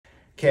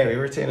Okay, we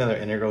rotate another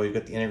integral. We've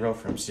got the integral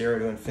from 0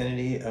 to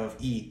infinity of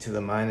e to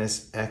the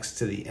minus x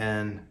to the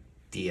n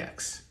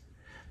dx.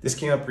 This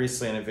came up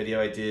recently in a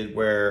video I did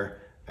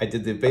where I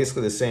did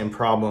basically the same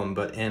problem,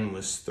 but n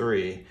was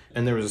 3.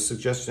 And there was a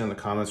suggestion in the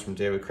comments from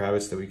David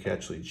Kravitz that we could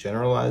actually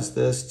generalize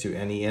this to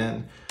any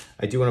n.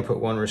 I do want to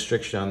put one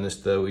restriction on this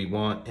though. We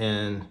want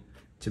n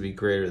to be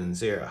greater than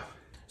 0.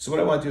 So what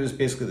I want to do is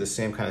basically the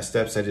same kind of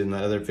steps I did in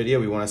that other video.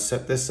 We want to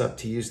set this up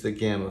to use the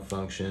gamma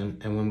function.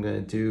 And what I'm going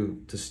to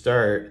do to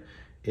start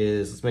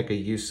is let's make a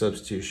u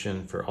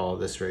substitution for all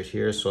of this right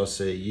here. So I'll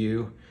say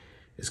u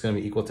is going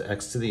to be equal to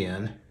x to the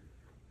n.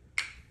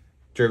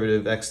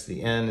 Derivative of x to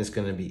the n is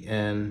going to be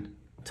n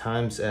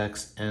times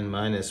x n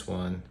minus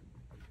 1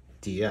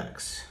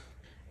 dx.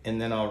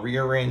 And then I'll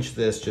rearrange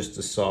this just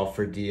to solve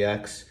for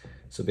dx.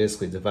 So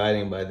basically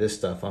dividing by this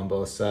stuff on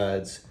both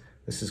sides,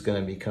 this is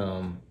going to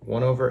become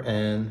 1 over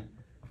n,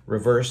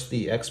 reverse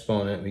the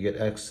exponent, we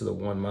get x to the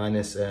 1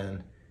 minus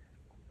n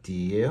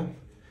du.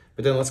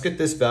 But then let's get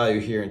this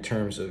value here in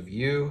terms of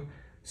u.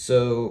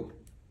 So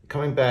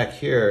coming back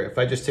here, if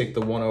I just take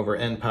the 1 over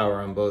n power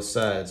on both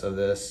sides of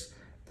this,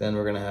 then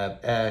we're going to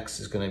have x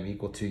is going to be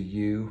equal to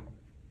u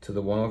to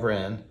the 1 over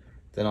n.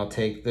 Then I'll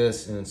take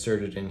this and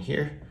insert it in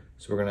here.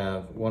 So we're going to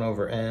have 1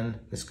 over n.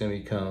 This is going to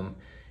become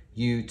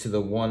u to the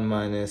 1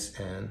 minus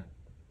n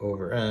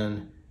over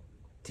n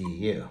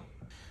du.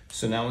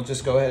 So now we'll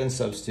just go ahead and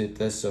substitute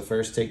this. So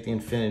first take the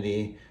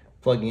infinity,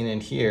 plugging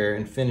in here,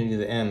 infinity to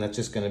the n, that's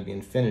just going to be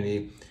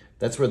infinity.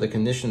 That's where the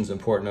condition's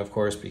important, of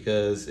course,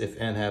 because if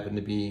n happened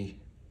to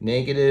be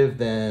negative,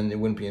 then it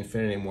wouldn't be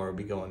infinity anymore, it would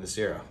be going to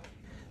 0.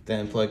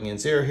 Then plugging in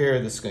 0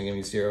 here, this is going to give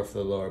me 0 for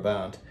the lower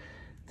bound.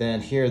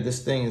 Then here,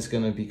 this thing is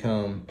going to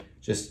become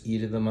just e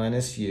to the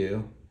minus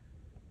u.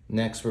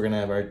 Next, we're going to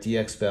have our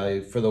dx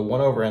value. For the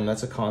 1 over n,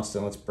 that's a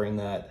constant. Let's bring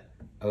that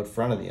out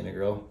front of the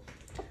integral.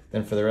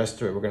 Then for the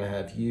rest of it, we're going to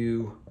have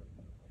u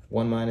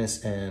 1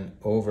 minus n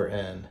over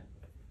n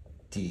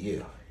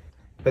du.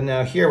 But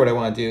now here, what I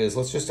want to do is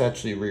let's just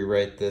actually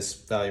rewrite this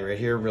value right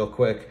here real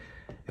quick.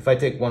 If I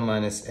take 1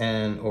 minus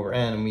n over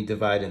n and we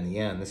divide in the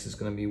n, this is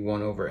going to be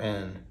 1 over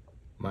n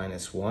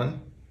minus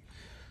 1.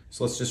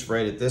 So let's just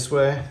write it this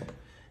way.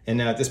 And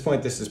now at this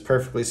point, this is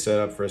perfectly set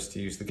up for us to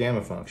use the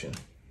gamma function.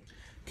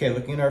 Okay,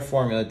 looking at our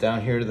formula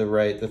down here to the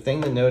right, the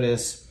thing to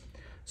notice,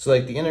 so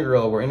like the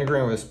integral, we're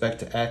integrating with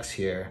respect to x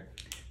here,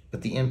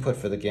 but the input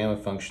for the gamma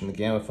function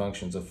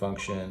is a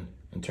function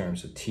in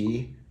terms of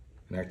t,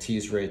 and our t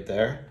is right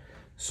there.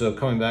 So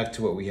coming back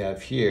to what we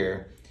have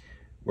here,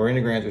 we're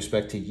integrating with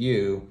respect to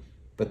u,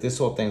 but this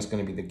whole thing is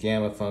going to be the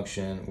gamma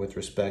function with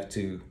respect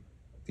to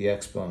the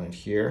exponent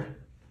here.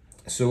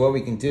 So what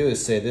we can do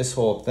is say this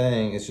whole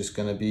thing is just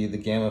going to be the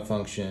gamma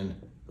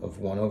function of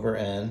 1 over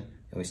n,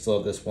 and we still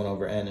have this 1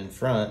 over n in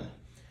front.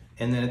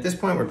 And then at this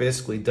point, we're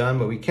basically done,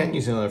 but we can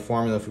use another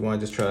formula if we want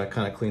to just try to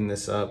kind of clean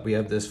this up. We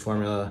have this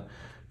formula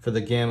for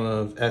the gamma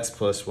of x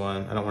plus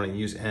 1. I don't want to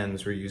use n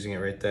as we're using it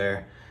right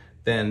there.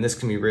 Then this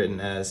can be written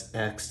as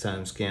x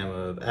times gamma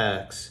of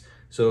x.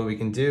 So what we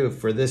can do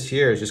for this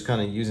here is just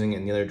kind of using it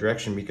in the other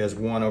direction because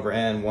 1 over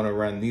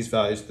n, these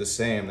values are the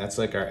same. That's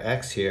like our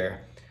x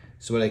here.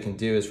 So what I can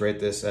do is write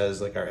this as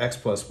like our x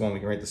plus 1. We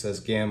can write this as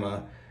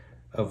gamma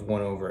of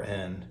 1 over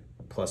n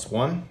plus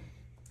 1.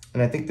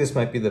 And I think this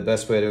might be the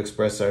best way to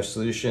express our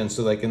solution.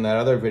 So like in that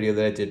other video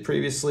that I did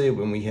previously,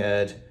 when we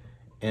had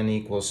n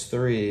equals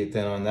 3,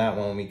 then on that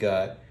one we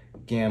got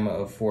gamma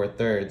of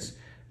 4/3.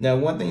 Now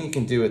one thing you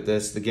can do with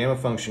this, the gamma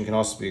function can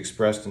also be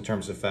expressed in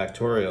terms of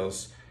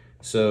factorials.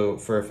 So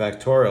for a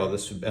factorial,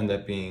 this would end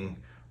up being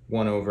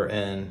 1 over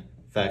n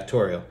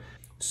factorial.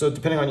 So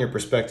depending on your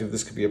perspective,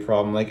 this could be a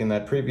problem. Like in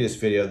that previous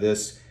video,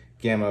 this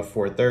gamma of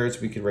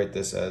 4/3, we could write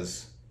this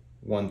as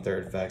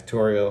 1/3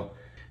 factorial.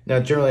 Now,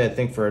 generally, I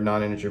think for a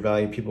non-integer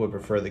value, people would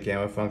prefer the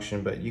gamma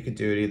function, but you could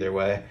do it either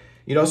way.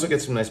 You'd also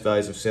get some nice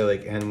values of, say,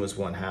 like n was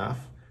 1/2,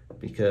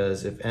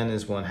 because if n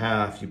is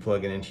 1/2, you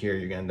plug it in here,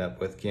 you're going to end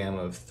up with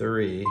gamma of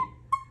 3,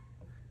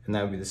 and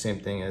that would be the same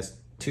thing as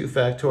 2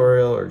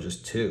 factorial or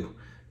just 2.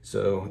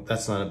 So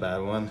that's not a bad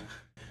one.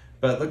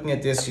 But looking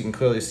at this, you can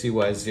clearly see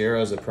why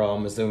 0 is a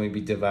problem, is then we'd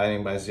be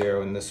dividing by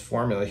 0 in this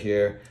formula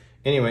here.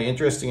 Anyway,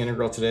 interesting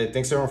integral today.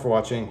 Thanks everyone for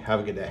watching.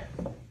 Have a good day.